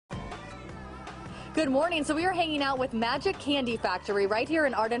Good morning. So we are hanging out with Magic Candy Factory right here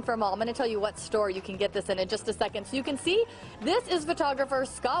in Arden Fair Mall. I'm going to tell you what store you can get this in just a second. So you can see this is photographer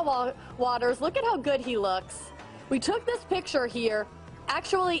Scott Waters. Look at how good he looks. We took this picture here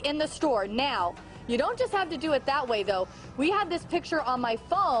actually in the store. Now, you don't just have to do it that way, though. We had this picture on my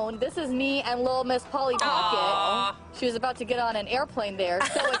phone. This is me and little Miss Polly Pocket. Aww. She was about to get on an airplane there,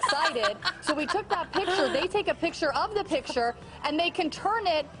 so excited. So we took that picture. They take a picture of the picture, and they can turn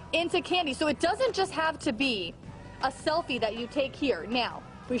it into candy. So it doesn't just have to be a selfie that you take here. Now,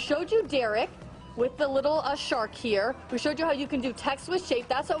 we showed you Derek with the little shark here. We showed you how you can do text with shape.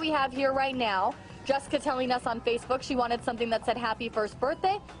 That's what we have here right now. Jessica telling us on Facebook she wanted something that said happy first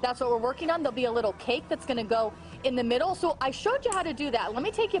birthday. That's what we're working on. There'll be a little cake that's going to go in the middle. So I showed you how to do that. Let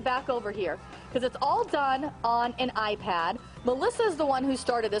me take you back over here because it's all done on an iPad. Melissa is the one who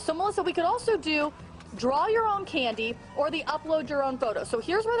started this. So Melissa, we could also do draw your own candy or the upload your own photo. So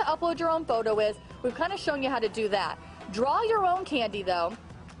here's where the upload your own photo is. We've kind of shown you how to do that. Draw your own candy though.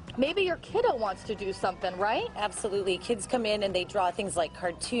 Maybe your kiddo wants to do something, right? Absolutely. Kids come in and they draw things like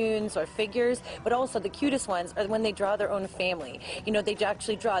cartoons or figures, but also the cutest ones are when they draw their own family. You know, they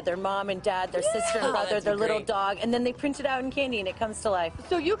actually draw their mom and dad, their sister and brother, their little dog, and then they print it out in candy and it comes to life.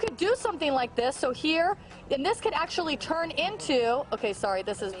 So you could do something like this. So here, and this could actually turn into, okay, sorry,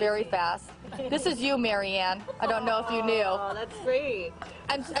 this is very fast. This is you, Marianne. I don't know if you knew. Oh, that's great.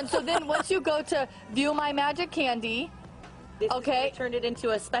 And so then once you go to view my magic candy, Okay. Turned it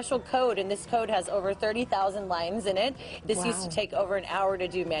into a special code, and this code has over 30,000 lines in it. This used to take over an hour to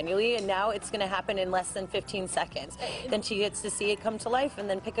do manually, and now it's going to happen in less than 15 seconds. Then she gets to see it come to life and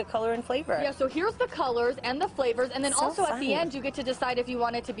then pick a color and flavor. Yeah, so here's the colors and the flavors, and then also at the end you get to decide if you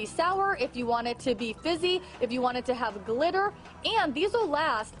want it to be sour, if you want it to be fizzy, if you want it to have glitter, and these will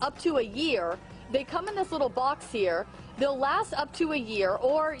last up to a year. They come in this little box here. They'll last up to a year,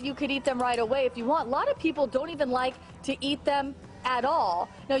 or you could eat them right away if you want. A lot of people don't even like to eat them at all.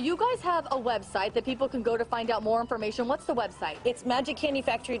 Now, you guys have a website that people can go to find out more information. What's the website? It's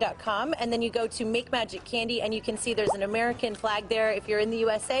MagicCandyFactory.com, and then you go to Make Magic Candy, and you can see there's an American flag there. If you're in the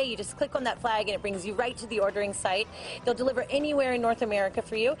USA, you just click on that flag, and it brings you right to the ordering site. They'll deliver anywhere in North America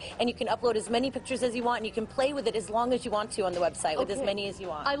for you, and you can upload as many pictures as you want, and you can play with it as long as you want to on the website, with as many as you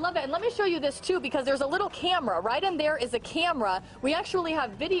want. I love it, and let me show you this, too, because there's a little camera. Right in there is a camera. We actually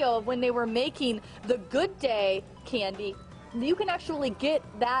have video of when they were making the Good Day candy. You can actually get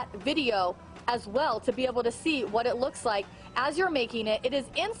that video as well to be able to see what it looks like as you're making it. It is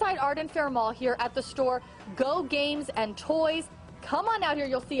inside Arden Fair Mall here at the store. Go Games and Toys. Come on out here.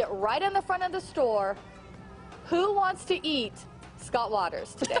 You'll see it right in the front of the store. Who wants to eat Scott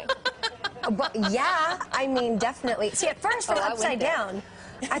Waters today? Well, yeah, I mean, definitely. See, at first from upside down,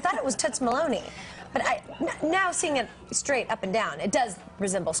 I thought it was Toots Maloney. But now seeing it straight up and down, it does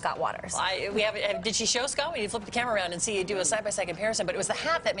resemble Scott Waters. Did she show Scott when you flip the camera around and see you do a side-by-side comparison? But it was the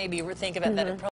hat that made me think of it. That it